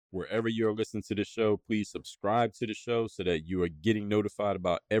Wherever you're listening to the show, please subscribe to the show so that you are getting notified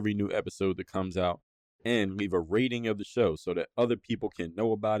about every new episode that comes out. And leave a rating of the show so that other people can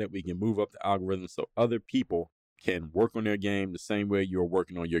know about it. We can move up the algorithm so other people can work on their game the same way you're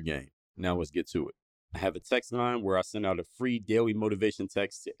working on your game. Now let's get to it. I have a text line where I send out a free daily motivation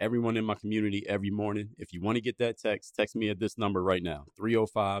text to everyone in my community every morning. If you want to get that text me at this number right now,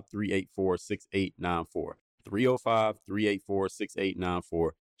 305-384-6894. 305-384-6894.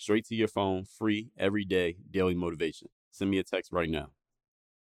 Straight to your phone, free, every day, daily motivation. Send me a text right now.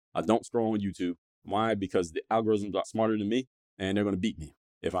 I don't scroll on YouTube. Why? Because the algorithms are smarter than me, and they're going to beat me.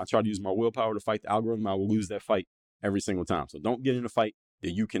 If I try to use my willpower to fight the algorithm, I will lose that fight every single time. So don't get in a fight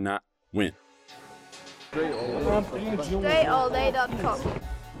that you cannot win. GreatAllDay.com.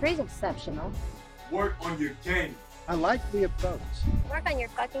 Pretty exceptional. Work on your game. I like the approach. Work on your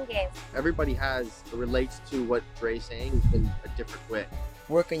fucking game. Everybody relates to what Dre's saying in a different way.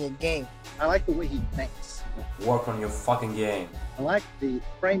 Work on your game. I like the way he thinks. Work on your fucking game. I like the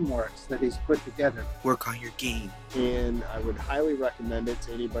frameworks that he's put together. Work on your game. And I would highly recommend it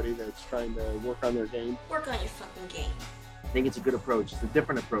to anybody that's trying to work on their game. Work on your fucking game. I think it's a good approach. It's a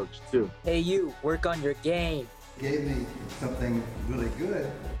different approach, too. Hey, you, work on your game. Gave me something really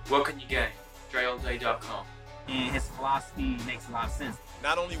good. Work on your game. GreatAllDay.com. And his philosophy makes a lot of sense.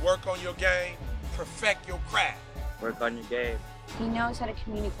 Not only work on your game, perfect your craft. Work on your game. He knows how to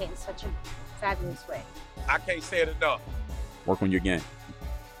communicate in such a fabulous way. I can't say it enough. Work on your game.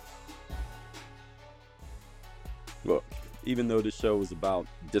 Look, even though this show is about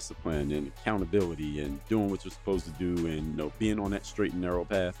discipline and accountability and doing what you're supposed to do and being on that straight and narrow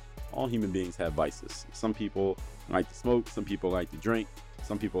path, all human beings have vices. Some people like to smoke, some people like to drink,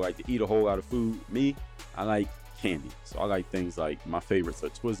 some people like to eat a whole lot of food. Me, I like candy. So I like things like, my favorites are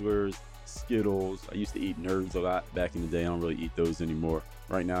Twizzlers, Skittles. I used to eat Nerds a lot back in the day. I don't really eat those anymore.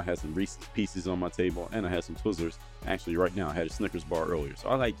 Right now I have some Reese's Pieces on my table and I have some Twizzlers. Actually, right now I had a Snickers bar earlier. So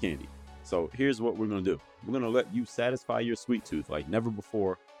I like candy. So here's what we're going to do. We're going to let you satisfy your sweet tooth like never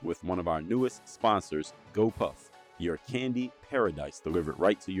before with one of our newest sponsors, GoPuff, your candy paradise delivered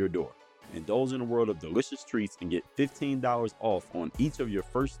right to your door. Indulge in a world of delicious treats and get $15 off on each of your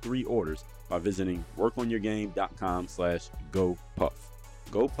first 3 orders by visiting workonyourgame.com/GoPuff.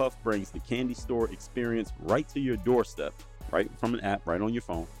 GoPuff brings the candy store experience right to your doorstep, right from an app, right on your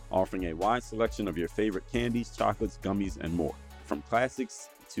phone, offering a wide selection of your favorite candies, chocolates, gummies, and more. From classics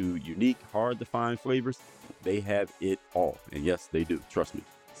to unique, hard-to-find flavors, they have it all. And yes, they do. Trust me.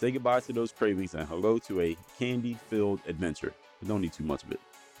 Say goodbye to those cravings and hello to a candy-filled adventure. But don't need too much of it.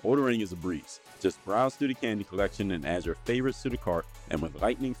 Ordering is a breeze. Just browse through the candy collection and add your favorites to the cart, and with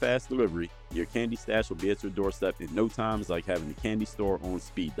lightning-fast delivery, your candy stash will be at your doorstep in no time. It's like having the candy store on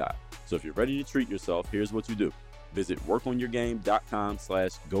speed dial. So if you're ready to treat yourself, here's what you do. Visit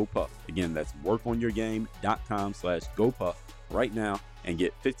workonyourgame.com/GoPuff. Again, that's workonyourgame.com/GoPuff right now and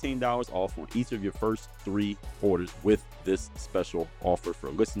get $15 off on each of your first 3 orders with this special offer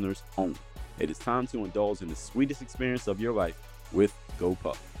for listeners only. It is time to indulge in the sweetest experience of your life with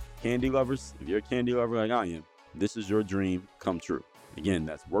GoPuff. Candy lovers, if you're a candy lover like I am, this is your dream come true. Again,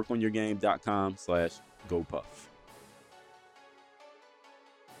 that's workonyourgame.com/GoPuff.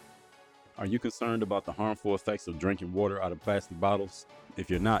 Are you concerned about the harmful effects of drinking water out of plastic bottles? If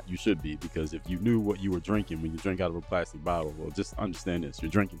you're not, you should be, because if you knew what you were drinking when you drink out of a plastic bottle, well, just understand this.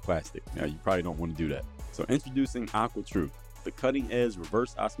 You're drinking plastic. Now, you probably don't want to do that. So introducing AquaTrue, the cutting-edge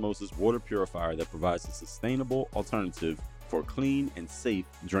reverse osmosis water purifier that provides a sustainable alternative for clean and safe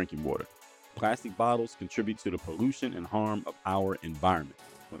drinking water. Plastic bottles contribute to the pollution and harm of our environment.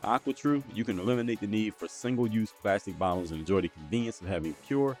 With AquaTrue, you can eliminate the need for single-use plastic bottles and enjoy the convenience of having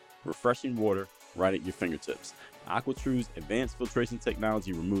pure, refreshing water right at your fingertips. AquaTrue's advanced filtration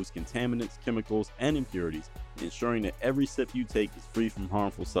technology removes contaminants, chemicals, and impurities, ensuring that every sip you take is free from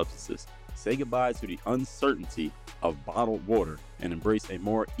harmful substances. Say goodbye to the uncertainty of bottled water and embrace a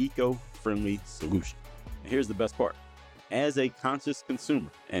more eco-friendly solution. And here's the best part. As a conscious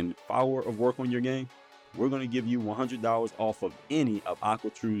consumer and follower of Work on Your Game, we're going to give you $100 off of any of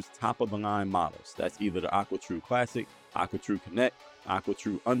AquaTrue's top-of-the-line models. That's either the AquaTrue Classic, AquaTrue Connect,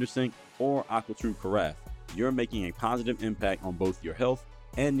 AquaTrue Undersink, or AquaTrue Carafe. You're making a positive impact on both your health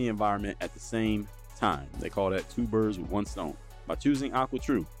and the environment at the same time. They call that 2 birds with 1 stone. By choosing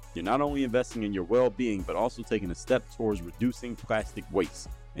AquaTrue, you're not only investing in your well-being, but also taking a step towards reducing plastic waste.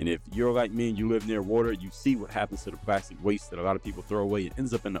 And if you're like me and you live near water, you see what happens to the plastic waste that a lot of people throw away. It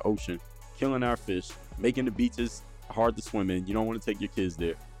ends up in the ocean, killing our fish, making the beaches hard to swim in. You don't want to take your kids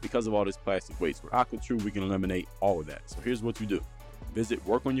there because of all this plastic waste. With AquaTrue, we can eliminate all of that. So here's what you do. Visit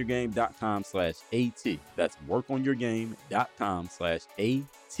workonyourgame.com/AT. That's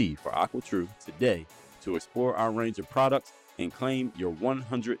workonyourgame.com/AT for AquaTrue today to explore our range of products and claim your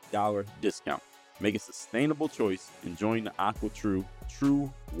 $100 discount. Make a sustainable choice and join the AquaTrue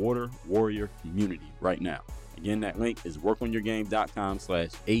True Water Warrior community right now. Again, that link is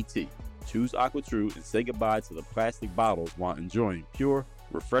workonyourgame.com/AT. Choose AquaTrue and say goodbye to the plastic bottles while enjoying pure,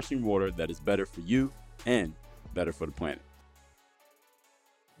 refreshing water that is better for you and better for the planet.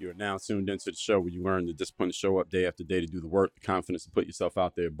 You are now tuned into the show where you learn the discipline to show up day after day to do the work, the confidence to put yourself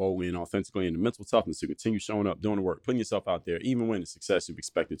out there boldly and authentically, and the mental toughness to continue showing up, doing the work, putting yourself out there, even when the success you've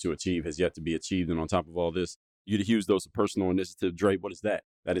expected to achieve has yet to be achieved. And on top of all this, you get a huge dose of personal initiative. Dre, what is that?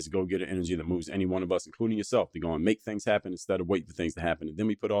 That is go-getter energy that moves any one of us, including yourself, to go and make things happen instead of wait for things to happen. And then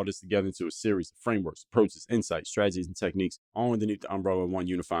we put all this together into a series of frameworks, approaches, insights, strategies, and techniques, all underneath the umbrella of one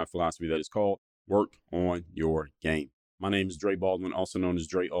unified philosophy that is called Work on Your Game. My name is Dre Baldwin, also known as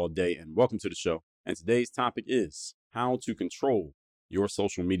Dre All Day, and welcome to the show. And today's topic is how to control your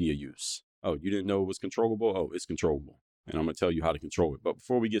social media use. Oh, you didn't know it was controllable? Oh, it's controllable. And I'm going to tell you how to control it. But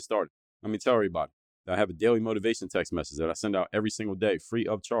before we get started, let me tell everybody that I have a daily motivation text message that I send out every single day, free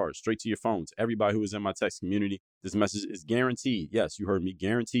of charge, straight to your phone. To everybody who is in my text community, this message is guaranteed. Yes, you heard me,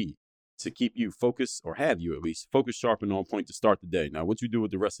 guaranteed to keep you focused, or have you at least, focused, sharp, and on point to start the day. Now, what you do with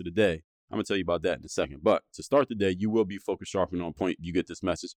the rest of the day, I'm going to tell you about that in a second. But to start the day, you will be focused, sharp, and on point if you get this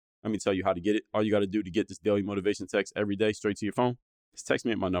message. Let me tell you how to get it. All you got to do to get this daily motivation text every day straight to your phone is text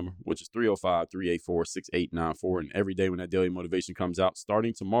me at my number, which is 305-384-6894. And every day when that daily motivation comes out,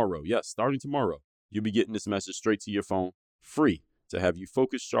 starting tomorrow, yes, starting tomorrow, you'll be getting this message straight to your phone, free, to have you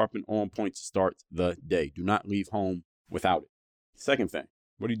focused, sharp, and on point to start the day. Do not leave home without it. Second thing,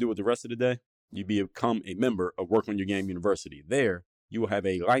 what do you do with the rest of the day? You become a member of Work on Your Game University. There, you will have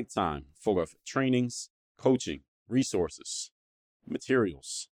a lifetime full of trainings, coaching, resources,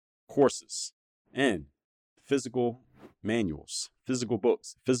 materials, courses, and physical manuals, physical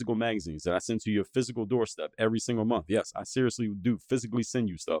books, physical magazines that I send to your physical doorstep every single month. Yes, I seriously do physically send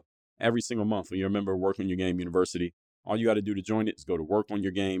you stuff every single month when you're a member of Work on Your Game University. All you got to do to join it is go to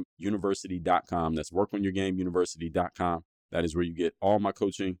workonyourgameuniversity.com. That's workonyourgameuniversity.com. That is where you get all my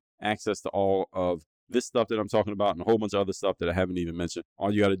coaching, access to all of this stuff that I'm talking about, and a whole bunch of other stuff that I haven't even mentioned.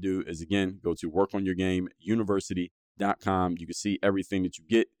 All you got to do is, again, go to workonyourgameuniversity.com. You can see everything that you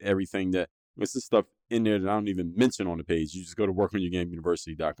get, everything that, there's this stuff in there that I don't even mention on the page. You just go to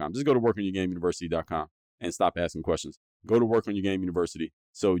workonyourgameuniversity.com. Just go to workonyourgameuniversity.com and stop asking questions. Go to Work on Your Game University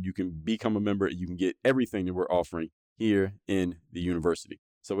so you can become a member and you can get everything that we're offering here in the university.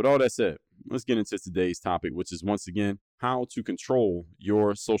 So with all that said, let's get into today's topic, which is, once again, how to control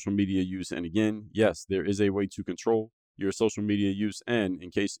your social media use. And again, yes, there is a way to control your social media use. And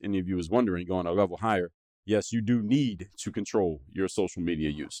in case any of you is wondering, going a level higher, yes, you do need to control your social media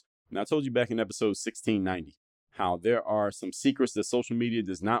use. And I told you back in episode 1690 how there are some secrets that social media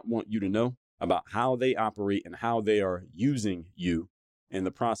does not want you to know about how they operate and how they are using you in the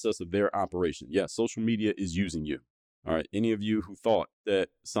process of their operation. Yes, social media is using you. All right. Any of you who thought that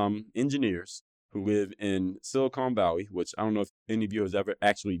some engineers who live in Silicon Valley, which I don't know if any of you has ever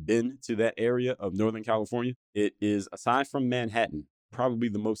actually been to that area of Northern California, it is, aside from Manhattan, probably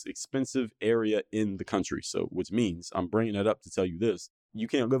the most expensive area in the country. So, which means I'm bringing that up to tell you this: you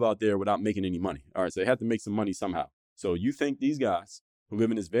can't live out there without making any money. All right. So they have to make some money somehow. So you think these guys who live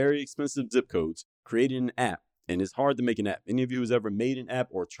in this very expensive zip codes created an app, and it's hard to make an app. Any of you who's ever made an app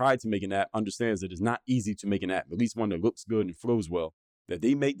or tried to make an app understands that it's not easy to make an app, at least one that looks good and flows well. That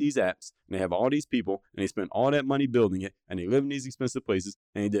they make these apps, and they have all these people, and they spend all that money building it, and they live in these expensive places,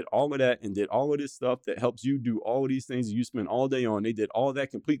 and they did all of that and did all of this stuff that helps you do all of these things that you spend all day on. They did all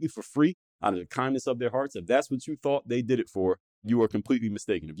that completely for free out of the kindness of their hearts. If that's what you thought they did it for, you are completely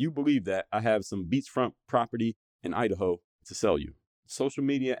mistaken. If you believe that, I have some beachfront property in Idaho to sell you. Social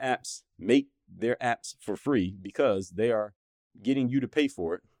media apps make their apps for free because they are getting you to pay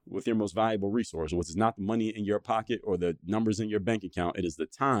for it with your most valuable resource, which is not the money in your pocket or the numbers in your bank account. It is the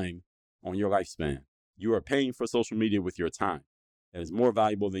time on your lifespan. You are paying for social media with your time. That is more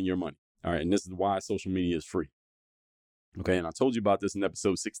valuable than your money. All right. And this is why social media is free. Okay. And I told you about this in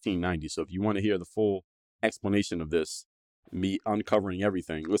episode 1690. So if you want to hear the full explanation of this, me uncovering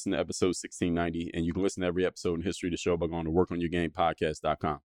everything, listen to episode 1690, and you can listen to every episode in history of the show by going to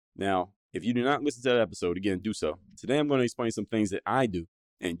workonyourgamepodcast.com. Now, if you do not listen to that episode, again, do so. Today, I'm going to explain some things that I do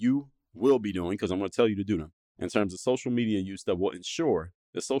and you will be doing, because I'm going to tell you to do them, in terms of social media use that will ensure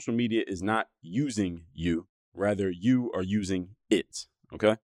that social media is not using you, rather you are using it.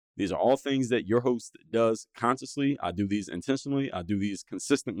 Okay. These are all things that your host does consciously. I do these intentionally. I do these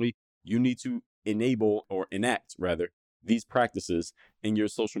consistently. You need to enable or enact, rather, these practices in your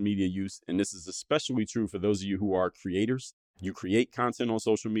social media use. And this is especially true for those of you who are creators. You create content on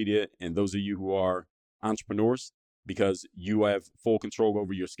social media, and those of you who are entrepreneurs, because you have full control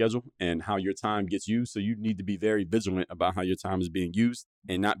over your schedule and how your time gets used. So you need to be very vigilant about how your time is being used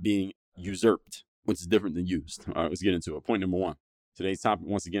and not being usurped, which is different than used. All right, let's get into it. Point number one. Today's topic,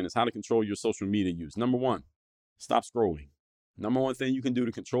 once again, is how to control your social media use. Number one, stop scrolling. Number one thing you can do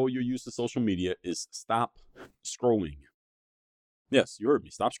to control your use of social media is stop scrolling. Yes, you heard me.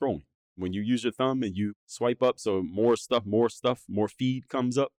 Stop scrolling. When you use your thumb and you swipe up, so more feed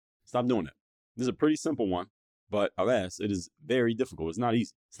comes up, stop doing that. This is a pretty simple one, but alas, it is very difficult. It's not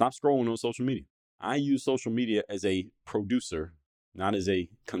easy. Stop scrolling on social media. I use social media as a producer, not as a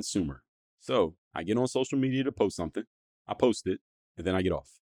consumer. So I get on social media to post something, I post it, and then I get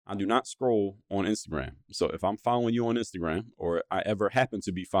off. I do not scroll on Instagram. So if I'm following you on Instagram, or I ever happen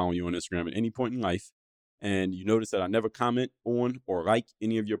to be following you on Instagram at any point in life, and you notice that I never comment on or like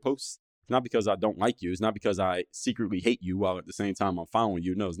any of your posts, it's not because I don't like you. It's not because I secretly hate you while at the same time I'm following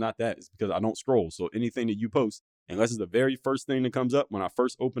you. No, it's not that. It's because I don't scroll. So anything that you post, unless it's the very first thing that comes up when I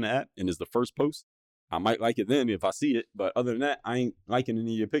first open the app and it's the first post, I might like it then if I see it. But other than that, I ain't liking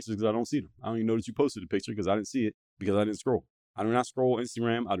any of your pictures because I don't see them. I don't even know that you posted the picture because I didn't see it because I didn't scroll. I do not scroll on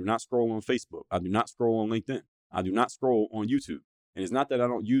Instagram. I do not scroll on Facebook. I do not scroll on LinkedIn. I do not scroll on YouTube. And it's not that I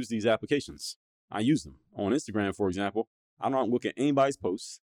don't use these applications. I use them. On Instagram, for example, I don't look at anybody's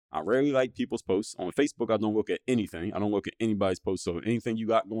posts. I rarely like people's posts. On Facebook, I don't look at anything. I don't look at anybody's posts. So anything you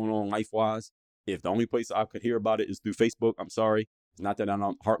got going on life-wise, if the only place I could hear about it is through Facebook, I'm sorry. It's not that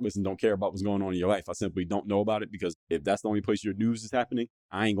I'm heartless and don't care about what's going on in your life. I simply don't know about it because if that's the only place your news is happening,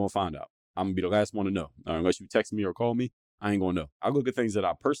 I ain't going to find out. I'm going to be the last one to know. Unless you text me or call me, I ain't going to know. I look at things that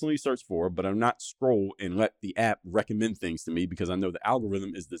I personally search for, but I'm not scroll and let the app recommend things to me because I know the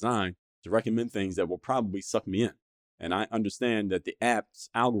algorithm is designed to recommend things that will probably suck me in. And I understand that the app's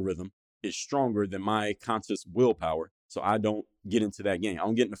algorithm is stronger than my conscious willpower. So I don't get into that game. I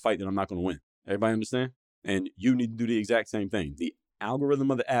don't get in a fight that I'm not going to win. Everybody understand? And you need to do the exact same thing. The algorithm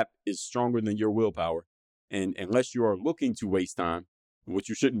of the app is stronger than your willpower. And unless you are looking to waste time, which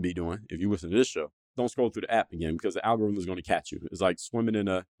you shouldn't be doing if you listen to this show, don't scroll through the app again because the algorithm is going to catch you. It's like swimming in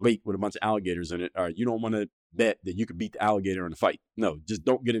a lake with a bunch of alligators in it. All right, you don't want to bet that you could beat the alligator in a fight. No, just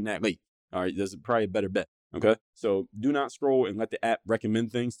don't get in that lake. All right, there's probably a better bet. Okay, so do not scroll and let the app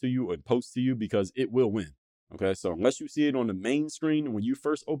recommend things to you and post to you because it will win. Okay, so unless you see it on the main screen when you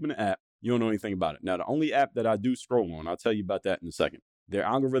first open the app, you don't know anything about it. Now, the only app that I do scroll on, I'll tell you about that in a second. Their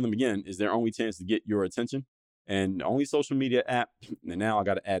algorithm, again, is their only chance to get your attention. And the only social media app, and now I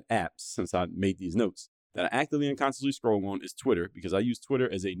got to add apps since I made these notes, that I actively and constantly scroll on is Twitter because I use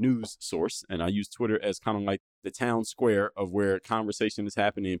Twitter as a news source. And I use Twitter as kind of like the town square of where conversation is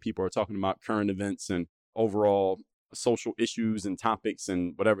happening and people are talking about current events and overall social issues and topics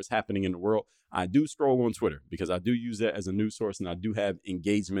and whatever's happening in the world. I do scroll on Twitter because I do use that as a news source and I do have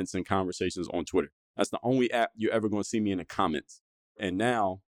engagements and conversations on Twitter. That's the only app you're ever going to see me in the comments. And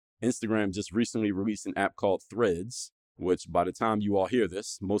now Instagram just recently released an app called Threads, which by the time you all hear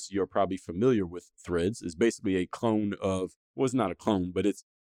this, most of you are probably familiar with Threads. It's basically a clone of, well, it's not a clone, but it's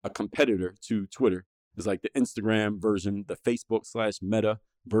a competitor to Twitter. It's like the Instagram version, the Facebook/Meta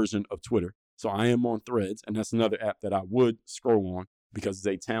version of Twitter. So I am on Threads, and that's another app that I would scroll on because it's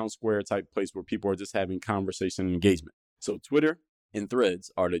a town square type place where people are just having conversation and engagement. So Twitter and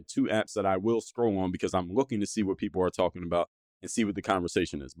Threads are the two apps that I will scroll on because I'm looking to see what people are talking about and see what the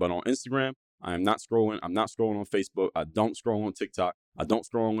conversation is. But on Instagram, I am not scrolling. I'm not scrolling on Facebook. I don't scroll on TikTok. I don't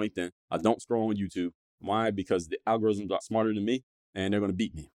scroll on LinkedIn. I don't scroll on YouTube. Why? Because the algorithms are smarter than me and they're going to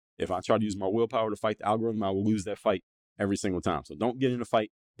beat me. If I try to use my willpower to fight the algorithm, I will lose that fight every single time. So don't get in a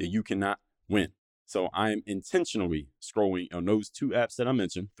fight that you cannot win. So I am intentionally scrolling on those two apps that I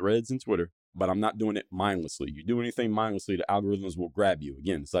mentioned, Threads and Twitter, but I'm not doing it mindlessly. You do anything mindlessly, the algorithms will grab you.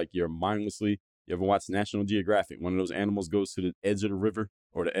 Again, it's like you're mindlessly. You ever watch National Geographic? One of those animals goes to the edge of the river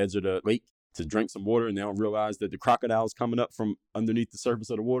or the edge of the lake to drink some water and they don't realize that the crocodile's coming up from underneath the surface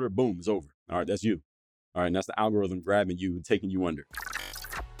of the water. Boom, it's over. All right, that's you. All right, and that's the algorithm grabbing you and taking you under.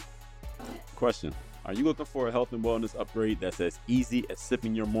 Question. Are you looking for a health and wellness upgrade that's as easy as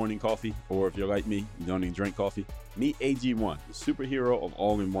sipping your morning coffee? Or if you're like me, you don't even drink coffee? Meet AG1, the superhero of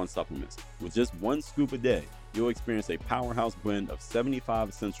all-in-one supplements. With just one scoop a day, you'll experience a powerhouse blend of 75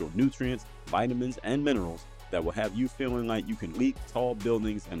 essential nutrients, vitamins, and minerals that will have you feeling like you can leap tall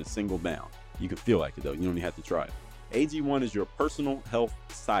buildings in a single bound. You can feel like it though, you don't even have to try it. AG1 is your personal health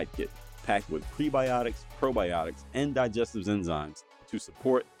sidekick, packed with prebiotics, probiotics, and digestive enzymes to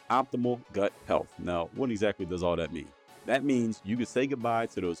support optimal gut health. Now, what exactly does all that mean? That means you can say goodbye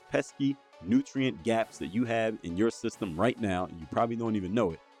to those pesky nutrient gaps that you have in your system right now, and you probably don't even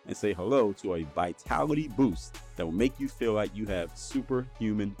know it, and say hello to a vitality boost that will make you feel like you have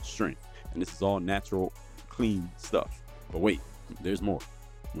superhuman strength. And this is all natural, clean stuff. But wait, there's more.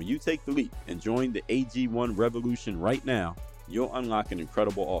 When you take the leap and join the AG1 revolution right now, you'll unlock an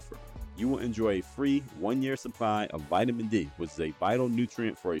incredible offer. You will enjoy a free 1-year supply of vitamin D, which is a vital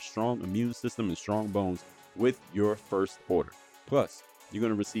nutrient for a strong immune system and strong bones, with your first order. Plus, you're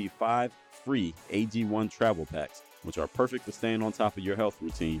going to receive 5 free AG1 travel packs, which are perfect for staying on top of your health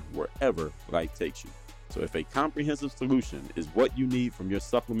routine wherever life takes you. So if a comprehensive solution is what you need from your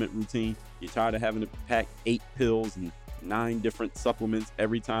supplement routine, you're tired of having to pack 8 pills and 9 different supplements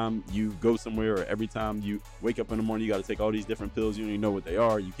every time you go somewhere, or every time you wake up in the morning, you got to take all these different pills. You don't even know what they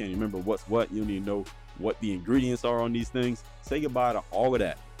are. You can't remember what's what. You don't even know what the ingredients are on these things. Say goodbye to all of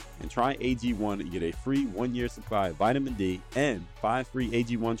that and try AG1 and get a free 1-year supply of vitamin D and 5 free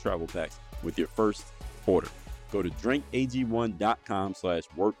AG1 travel packs with your first order. Go to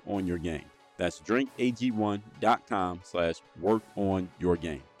drinkag1.com/workonyourgame. That's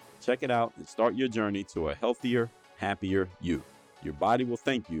drinkag1.com/workonyourgame. Check it out and start your journey to a healthier, happier you. Your body will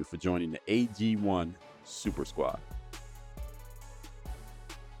thank you for joining the AG1 Super Squad.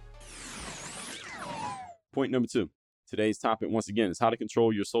 Point number 2. Today's topic, once again, is how to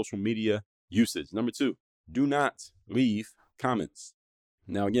control your social media usage. Number 2, do not leave comments.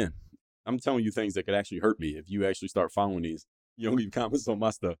 Now, again, I'm telling you things that could actually hurt me if you actually start following these. You don't leave comments on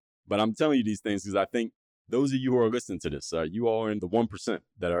my stuff. But I'm telling you these things because I think those of you who are listening to this, you all are in the 1%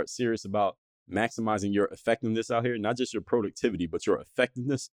 that are serious about maximizing your effectiveness out here, not just your productivity, but your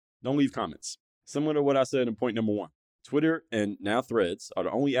effectiveness. Don't leave comments. Similar to what I said in point number 1. Twitter and now Threads are the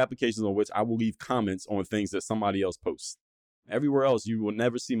only applications on which I will leave comments on things that somebody else posts. Everywhere else, you will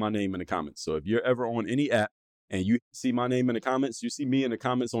never see my name in the comments. So if you're ever on any app and you see my name in the comments, you see me in the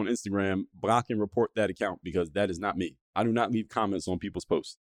comments on Instagram, block and report that account because that is not me. I do not leave comments on people's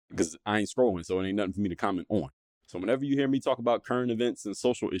posts because I ain't scrolling, so it ain't nothing for me to comment on. So whenever you hear me talk about current events and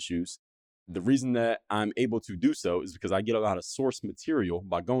social issues, the reason that I'm able to do so is because I get a lot of source material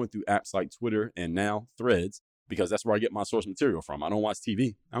by going through apps like Twitter and now Threads, because that's where I get my source material from. I don't watch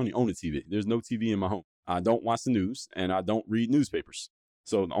TV. I don't even own a TV. There's no TV in my home. I don't watch the news and I don't read newspapers.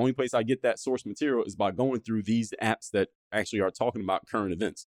 So the only place I get that source material is by going through these apps that actually are talking about current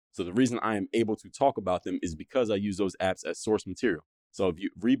events. So the reason I am able to talk about them is because I use those apps as source material. So if you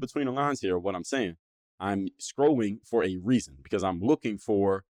read between the lines here, what I'm saying, I'm scrolling for a reason because I'm looking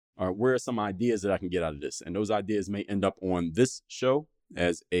for where are some ideas that I can get out of this. And those ideas may end up on this show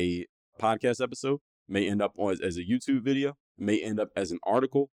as a podcast episode, may end up as a YouTube video, may end up as an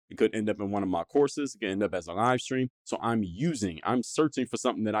article. It could end up in one of my courses. It could end up as a live stream. So I'm searching for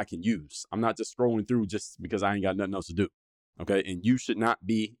something that I can use. I'm not just scrolling through just because I ain't got nothing else to do. Okay. And you should not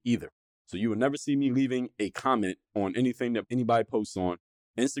be either. So you will never see me leaving a comment on anything that anybody posts on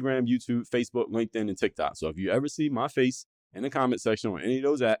Instagram, YouTube, Facebook, LinkedIn, and TikTok. So if you ever see my face in the comment section on any of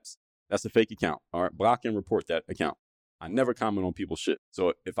those apps, that's a fake account. All right. Block and report that account. I never comment on people's shit.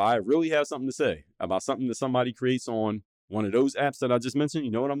 So if I really have something to say about something that somebody creates on one of those apps that I just mentioned,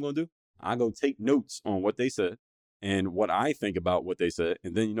 you know what I'm going to do? I go take notes on what they said and what I think about what they said.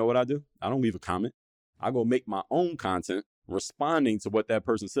 And then you know what I do? I don't leave a comment. I go make my own content responding to what that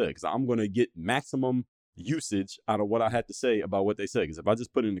person said, because I'm going to get maximum usage out of what I had to say about what they said. Because if I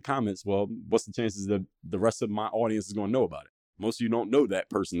just put it in the comments, well, what's the chances that the rest of my audience is going to know about it? Most of you don't know that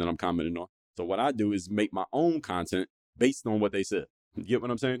person that I'm commenting on. So what I do is make my own content based on what they said. You get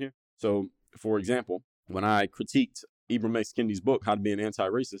what I'm saying here? So, for example, when I critiqued Ibram X. Kendi's book, How to Be an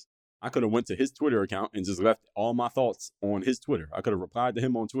Anti-Racist, I could have went to his Twitter account and just left all my thoughts on his Twitter. I could have replied to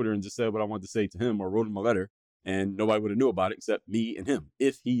him on Twitter and just said what I wanted to say to him, or wrote him a letter, and nobody would have knew about it except me and him,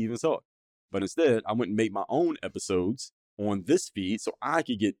 if he even saw it. But instead, I went and made my own episodes on this feed so I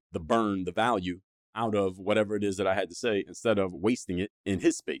could get the value out of whatever it is that I had to say instead of wasting it in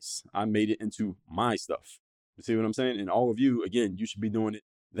his space. I made it into my stuff. You see what I'm saying? And all of you, again, you should be doing it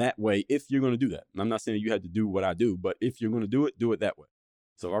that way if you're going to do that. And I'm not saying you had to do what I do, but if you're going to do it that way.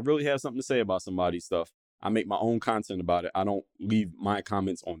 So if I really have something to say about somebody's stuff, I make my own content about it. I don't leave my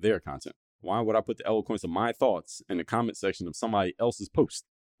comments on their content. Why would I put the eloquence of my thoughts in the comment section of somebody else's post?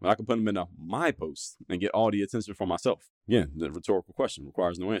 Well, I can put them in my post and get all the attention for myself. Again, the rhetorical question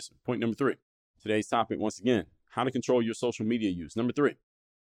requires no answer. Point number 3. Today's topic, once again, how to control your social media use. Number 3,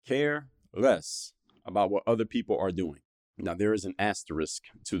 care less about what other people are doing. Now, there is an asterisk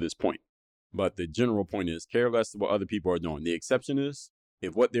to this point, but the general point is care less what other people are doing. The exception is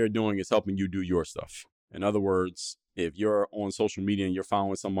if what they're doing is helping you do your stuff. In other words, if you're on social media and you're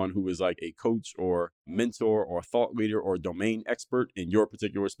following someone who is like a coach or mentor or thought leader or domain expert in your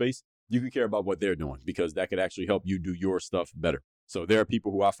particular space, you can care about what they're doing because that could actually help you do your stuff better. So there are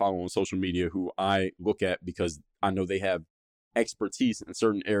people who I follow on social media who I look at because I know they have expertise in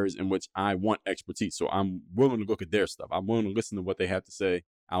certain areas in which I want expertise. So I'm willing to look at their stuff. I'm willing to listen to what they have to say.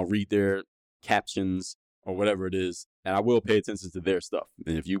 I'll read their captions or whatever it is, and I will pay attention to their stuff.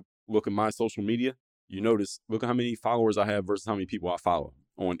 And if you look at my social media, you notice, look at how many followers I have versus how many people I follow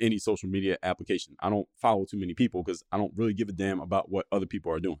on any social media application. I don't follow too many people because I don't really give a damn about what other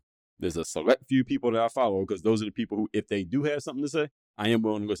people are doing. There's a select few people that I follow because those are the people who, if they do have something to say, I am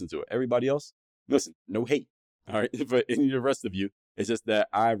willing to listen to it. Everybody else, listen, no hate. All right. For any of the rest of you, it's just that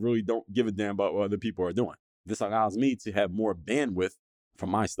I really don't give a damn about what other people are doing. This allows me to have more bandwidth for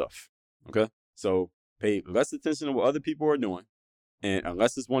my stuff. Okay. So pay less attention to what other people are doing. And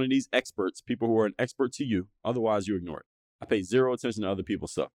unless it's one of these experts, people who are an expert to you, otherwise you ignore it. I pay zero attention to other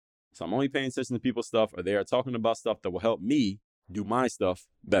people's stuff. So I'm only paying attention to people's stuff, or they are talking about stuff that will help me do my stuff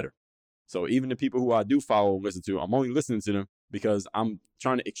better. So even the people who I do follow and listen to, I'm only listening to them because I'm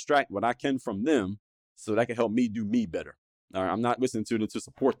trying to extract what I can from them so that can help me do me better. All right, I'm not listening to them to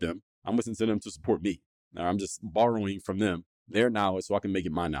support them. I'm listening to them to support me. All right, I'm just borrowing from them their knowledge so I can make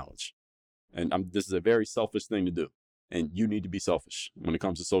it my knowledge. And this is a very selfish thing to do. And you need to be selfish when it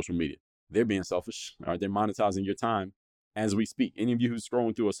comes to social media. They're being selfish. All right, they're monetizing your time as we speak. Any of you who's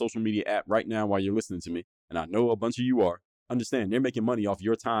scrolling through a social media app right now while you're listening to me, and I know a bunch of you are, understand they're making money off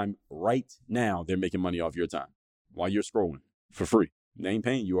your time right now. They're making money off your time while you're scrolling for free. They ain't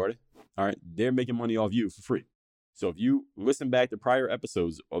paying you, are they? All right, they're making money off you for free. So if you listen back to prior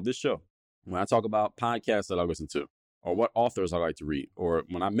episodes of this show, when I talk about podcasts that I listen to, or what authors I like to read, or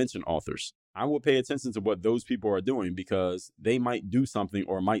when I mention authors, I will pay attention to what those people are doing because they might do something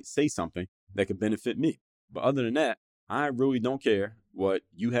or might say something that could benefit me. But other than that, I really don't care what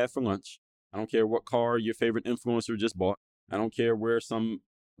you have for lunch. I don't care what car your favorite influencer just bought. I don't care where some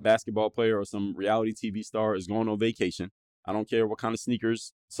basketball player or some reality TV star is going on vacation. I don't care what kind of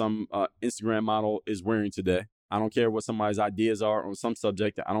sneakers some Instagram model is wearing today. I don't care what somebody's ideas are on some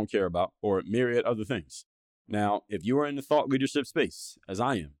subject that I don't care about, or myriad other things. Now, if you are in the thought leadership space, as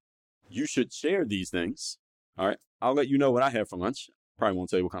I am, you should share these things. All right. I'll let you know what I have for lunch. Probably won't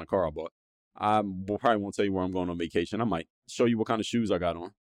tell you what kind of car I bought. Probably won't tell you where I'm going on vacation. I might show you what kind of shoes I got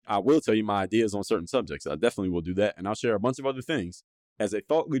on. I will tell you my ideas on certain subjects. I definitely will do that. And I'll share a bunch of other things. As a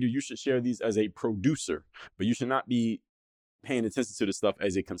thought leader, you should share these as a producer, but you should not be paying attention to this stuff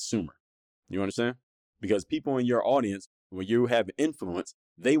as a consumer. You understand? Because people in your audience, when you have influence,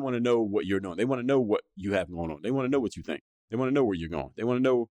 they want to know what you're doing. They want to know what you have going on. They want to know what you think. They want to know where you're going. They want to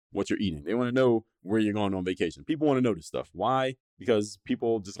know what you're eating. They want to know where you're going on vacation. People want to know this stuff. Why? Because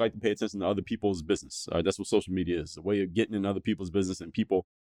people just like to pay attention to other people's business. That's what social media is, a way of getting in other people's business and people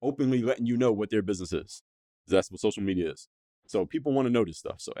openly letting you know what their business is. That's what social media is. So people want to know this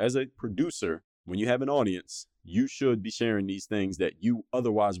stuff. So as a producer, when you have an audience, you should be sharing these things that you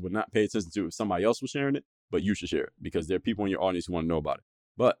otherwise would not pay attention to if somebody else was sharing it, but you should share it because there are people in your audience who want to know about it.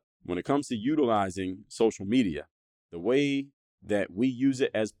 But when it comes to utilizing social media, the way that we use it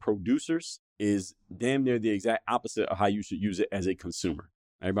as producers is damn near the exact opposite of how you should use it as a consumer.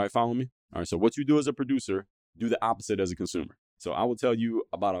 Everybody follow me? All right. So what you do as a producer, do the opposite as a consumer. So I will tell you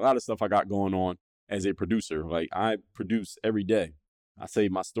about a lot of stuff I got going on as a producer. Like I produce every day. I say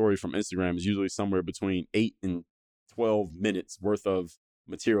my story from Instagram is usually somewhere between 8 and 12 minutes worth of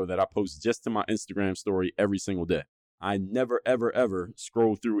material that I post just to my Instagram story every single day. I never, ever, ever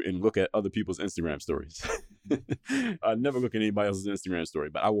scroll through and look at other people's Instagram stories. I never look at anybody else's Instagram story,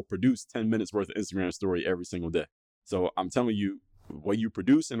 but I will produce 10 minutes worth of Instagram story every single day. So I'm telling you, what you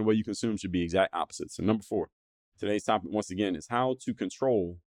produce and the way you consume should be exact opposites. So number 4, today's topic, once again, is how to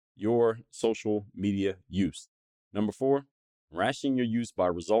control your social media use. Number 4, ration your use by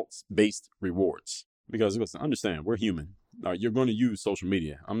results-based rewards. Because listen, understand, we're human. You're going to use social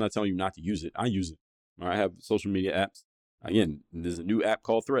media. I'm not telling you not to use it. I use it. I have social media apps. Again, there's a new app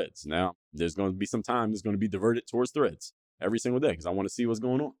called Threads. Now, there's going to be some time that's going to be diverted towards Threads every single day because I want to see what's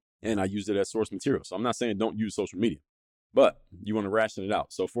going on. And I use it as source material. So I'm not saying don't use social media, but you want to ration it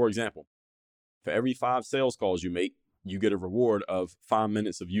out. So for example, for every 5 sales calls you make, you get a reward of 5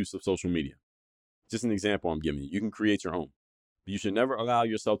 minutes of use of social media. Just an example I'm giving you. You can create your own. But you should never allow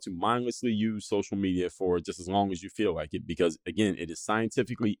yourself to mindlessly use social media for just as long as you feel like it because, again, it is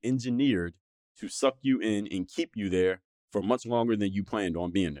scientifically engineered to suck you in and keep you there for much longer than you planned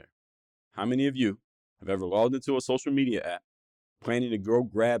on being there. How many of you have ever logged into a social media app planning to go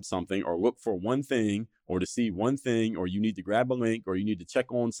grab something or look for one thing or to see one thing, or you need to grab a link or you need to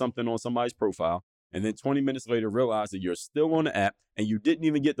check on something on somebody's profile, and then 20 minutes later realize that you're still on the app and you didn't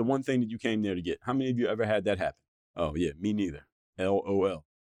even get the one thing that you came there to get? How many of you ever had that happen? Oh yeah, me neither. LOL.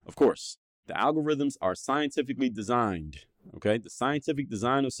 Of course, the algorithms are scientifically designed, okay? The scientific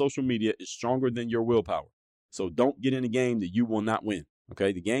design of social media is stronger than your willpower. So don't get in a game that you will not win,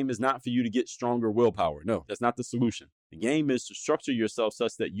 okay? The game is not for you to get stronger willpower. No, that's not the solution. The game is to structure yourself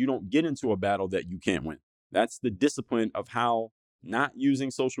such that you don't get into a battle that you can't win. That's the discipline of how not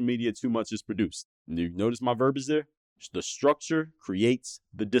using social media too much is produced. You notice my verbiage there? The structure creates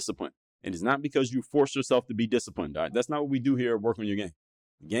the discipline. And it's not because you force yourself to be disciplined. All right? That's not what we do here at Work on Your Game.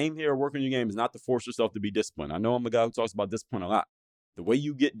 The game here at Work on Your Game is not to force yourself to be disciplined. I know I'm a guy who talks about discipline a lot. The way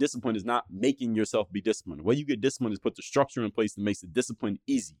you get disciplined is not making yourself be disciplined. The way you get disciplined is put the structure in place that makes the discipline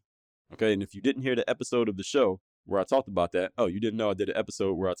easy. Okay, and if you didn't hear the episode of the show where I talked about that, oh, you didn't know I did an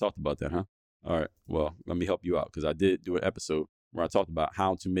episode where I talked about that, huh? All right, well, let me help you out because I did do an episode where I talked about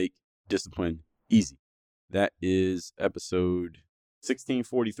how to make discipline easy. That is episode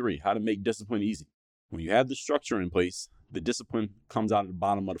 1643, how to make discipline easy. When you have the structure in place, the discipline comes out of the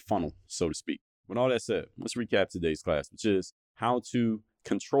bottom of the funnel, so to speak. With all that said, let's recap today's class, which is how to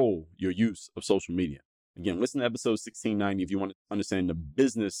control your use of social media. Again, listen to episode 1690 if you want to understand the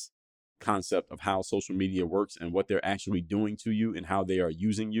business concept of how social media works and what they're actually doing to you and how they are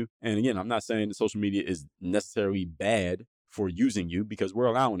using you. And again, I'm not saying that social media is necessarily bad for using you because we're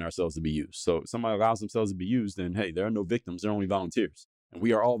allowing ourselves to be used. So if somebody allows themselves to be used, then hey, there are no victims, they're only volunteers. And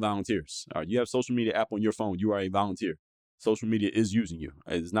we are all volunteers. All right, you have social media app on your phone, you are a volunteer. Social media is using you.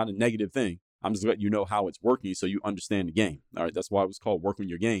 It's not a negative thing. I'm just letting you know how it's working so you understand the game. All right, that's why it was called Work on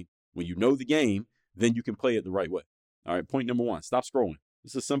Your Game. When you know the game, then you can play it the right way. All right, point number one, stop scrolling.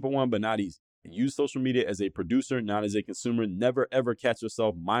 It's a simple one, but not easy. Use social media as a producer, not as a consumer. Never, ever catch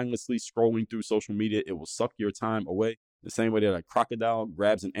yourself mindlessly scrolling through social media. It will suck your time away. The same way that a crocodile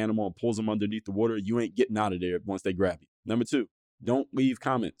grabs an animal and pulls them underneath the water, you ain't getting out of there once they grab you. Number two, don't leave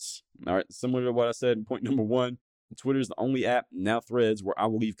comments. All right, similar to what I said in point number one, Twitter is the only app, now Threads, where I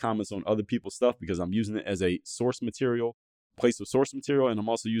will leave comments on other people's stuff because I'm using it as a source material, place of source material, and I'm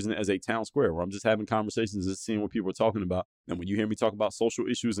also using it as a town square where I'm just having conversations and seeing what people are talking about. And when you hear me talk about social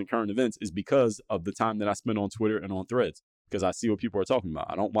issues and current events, it's because of the time that I spend on Twitter and on Threads because I see what people are talking about.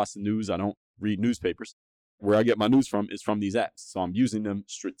 I don't watch the news. I don't read newspapers. Where I get my news from is from these apps. So I'm using them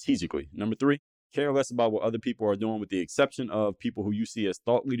strategically. Number three, care less about what other people are doing with the exception of people who you see as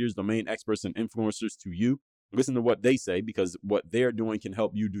thought leaders, domain experts, and influencers to you. Listen to what they say because what they're doing can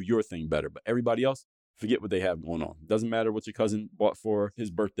help you do your thing better. But everybody else, forget what they have going on. Doesn't matter what your cousin bought for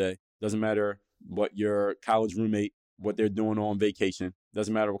his birthday. Doesn't matter what your college roommate, what they're doing on vacation.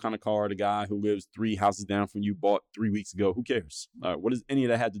 Doesn't matter what kind of car the guy who lives 3 houses down from you bought 3 weeks ago. Who cares? All right, what does any of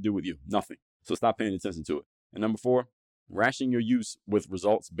that have to do with you? Nothing. So stop paying attention to it. And number four, ration your use with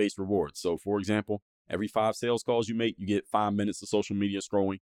results-based rewards. So for example, every 5 sales calls you make, you get 5 minutes of social media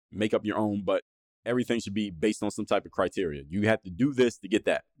scrolling. Make up your own, but everything should be based on some type of criteria. You have to do this to get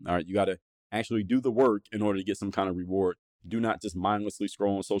that. All right. You got to actually do the work in order to get some kind of reward. Do not just mindlessly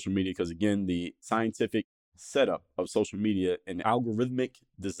scroll on social media because, again, the scientific setup of social media and algorithmic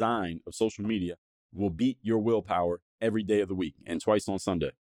design of social media will beat your willpower every day of the week and twice on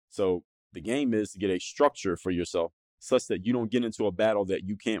Sunday. So the game is to get a structure for yourself such that you don't get into a battle that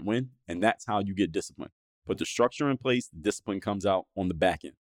you can't win. And that's how you get discipline. Put the structure in place. The discipline comes out on the back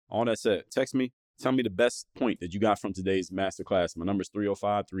end. All that said, text me. Tell me the best point that you got from today's masterclass. My number is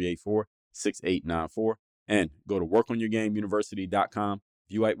 305-384-6894. And go to workonyourgameuniversity.com.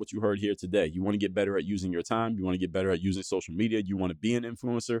 If you like what you heard here today, you want to get better at using your time. You want to get better at using social media. You want to be an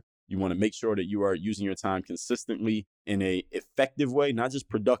influencer. You want to make sure that you are using your time consistently in a effective way, not just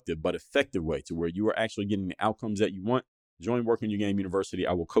productive, but effective way to where you are actually getting the outcomes that you want. Join Work on Your Game University.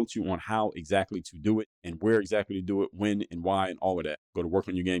 I will coach you on how exactly to do it and where exactly to do it, when and why, and all of that. Go to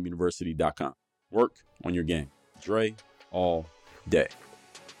workonyourgameuniversity.com. Work on your game. Dre all day.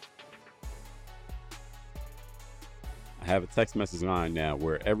 I have a text message line now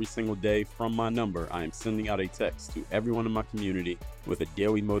where every single day from my number, I am sending out a text to everyone in my community with a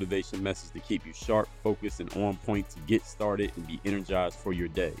daily motivation message to keep you sharp, focused, and on point to get started and be energized for your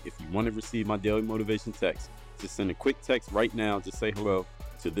day. If you want to receive my daily motivation text, just send a quick text right now to say hello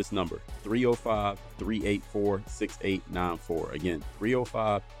to this number, 305-384-6894. Again,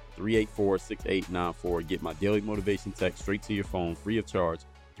 305-384-6894. Get my daily motivation text straight to your phone, free of charge,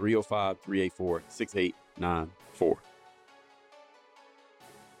 305-384-6894.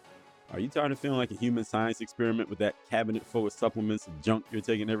 Are you tired of feeling like a human science experiment with that cabinet full of supplements and junk you're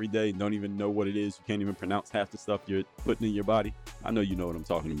taking every day and don't even know what it is? You can't even pronounce half the stuff you're putting in your body? I know you know what I'm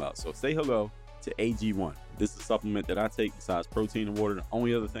talking about. So say hello to AG1. This is a supplement that I take besides protein and water. The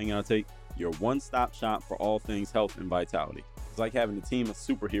only other thing I take, your one-stop shop for all things health and vitality. It's like having a team of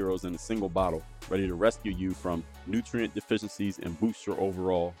superheroes in a single bottle. ready to rescue you from nutrient deficiencies and boost your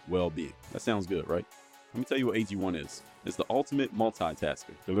overall well-being. That sounds good, right? Let me tell you what AG1 is. It's the ultimate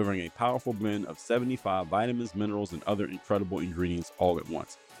multitasker, delivering a powerful blend of 75 vitamins, minerals, and other incredible ingredients all at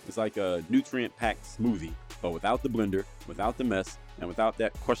once. It's like a nutrient-packed smoothie, but without the blender, without the mess, and without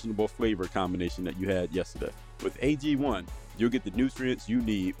that questionable flavor combination that you had yesterday. With AG1, you'll get the nutrients you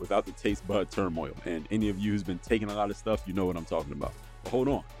need without the taste bud turmoil. And any of you who's been taking a lot of stuff, you know what I'm talking about. But hold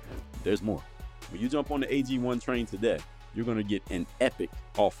on, there's more. When you jump on the AG1 train today, you're gonna get an epic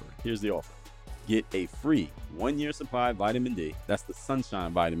offer. Here's the offer. Get a free 1-year supply of vitamin D. That's the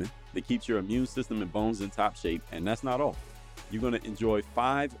sunshine vitamin that keeps your immune system and bones in top shape. And that's not all. You're gonna enjoy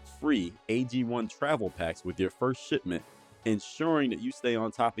 5 free AG1 travel packs with your first shipment, ensuring that you stay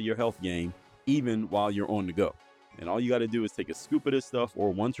on top of your health game even while you're on the go. And all you got to do is take a scoop of this stuff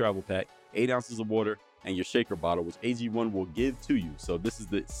or 1 travel pack, 8 ounces of water, and your shaker bottle, which AG1 will give to you. So this is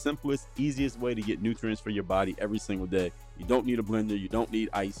the simplest, easiest way to get nutrients for your body every single day. You don't need a blender. You don't need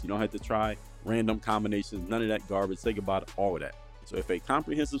ice. You don't have to try random combinations. None of that garbage. Say goodbye to all of that. So if a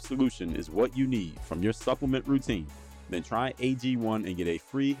comprehensive solution is what you need from your supplement routine, then try AG1 and get a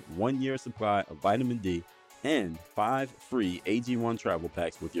free 1-year supply of vitamin D and 5 free AG1 travel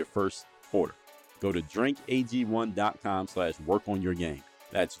packs with your first order. Go to drinkag1.com/workonyourgame.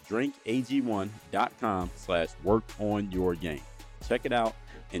 That's drinkag1.com/workonyourgame. Check it out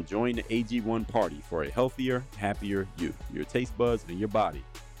and join the AG1 party for a healthier, happier you. Your taste buds and your body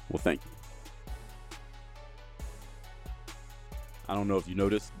will thank you. I don't know if you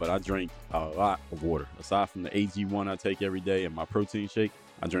noticed, but I drink a lot of water. Aside from the AG1 I take every day and my protein shake,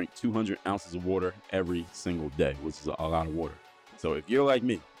 I drink 200 ounces of water every single day, which is a lot of water. So if you're like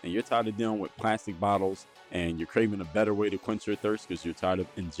me and you're tired of dealing with plastic bottles and you're craving a better way to quench your thirst because you're tired of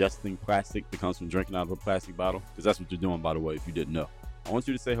ingesting plastic that comes from drinking out of a plastic bottle, because that's what you're doing, by the way, if you didn't know, I want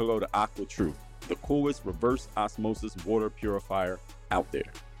you to say hello to AquaTrue, the coolest reverse osmosis water purifier out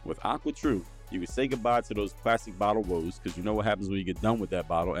there. With AquaTrue, you can say goodbye to those plastic bottle woes, because you know what happens when you get done with that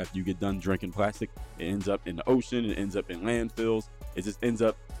bottle after you get done drinking plastic. It ends up in the ocean, it ends up in landfills, it just ends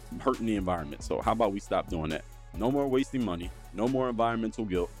up hurting the environment. So how about we stop doing that? No more wasting money, no more environmental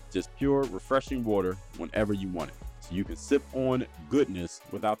guilt, just pure, refreshing water whenever you want it. So you can sip on goodness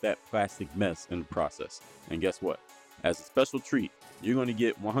without that plastic mess in the process. And guess what? As a special treat, you're going to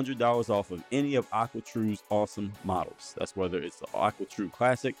get $100 off of any of AquaTrue's awesome models. That's whether it's the AquaTrue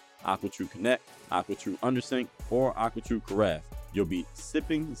Classic, AquaTrue Connect, AquaTrue Undersink, or AquaTrue Carafe. You'll be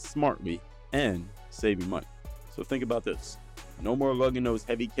sipping smartly and saving money. So think about this. No more lugging those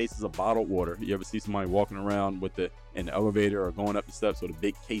heavy cases of bottled water. You ever see somebody walking around with in the elevator or going up the steps with a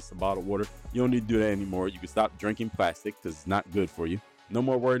big case of bottled water? You don't need to do that anymore. You can stop drinking plastic because it's not good for you. No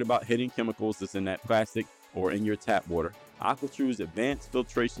more worried about hidden chemicals that's in that plastic or in your tap water. AquaTrue's advanced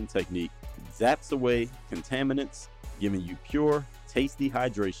filtration technique zaps away contaminants, giving you pure, tasty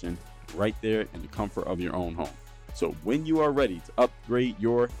hydration right there in the comfort of your own home. So when you are ready to upgrade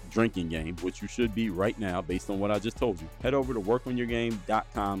your drinking game, which you should be right now based on what I just told you, head over to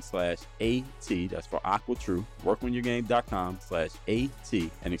workonyourgame.com/AT. That's for AquaTrue.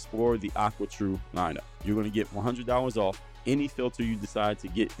 Workonyourgame.com/AT and explore the AquaTrue lineup. You're going to get $100 off any filter you decide to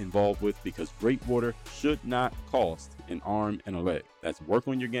get involved with, because great water should not cost an arm and a leg. That's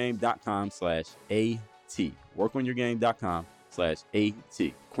workonyourgame.com/AT.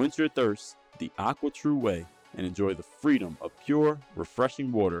 Workonyourgame.com/AT. Quench your thirst the AquaTrue way and enjoy the freedom of pure,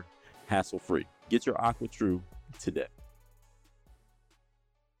 refreshing water, hassle-free. Get your AquaTrue today.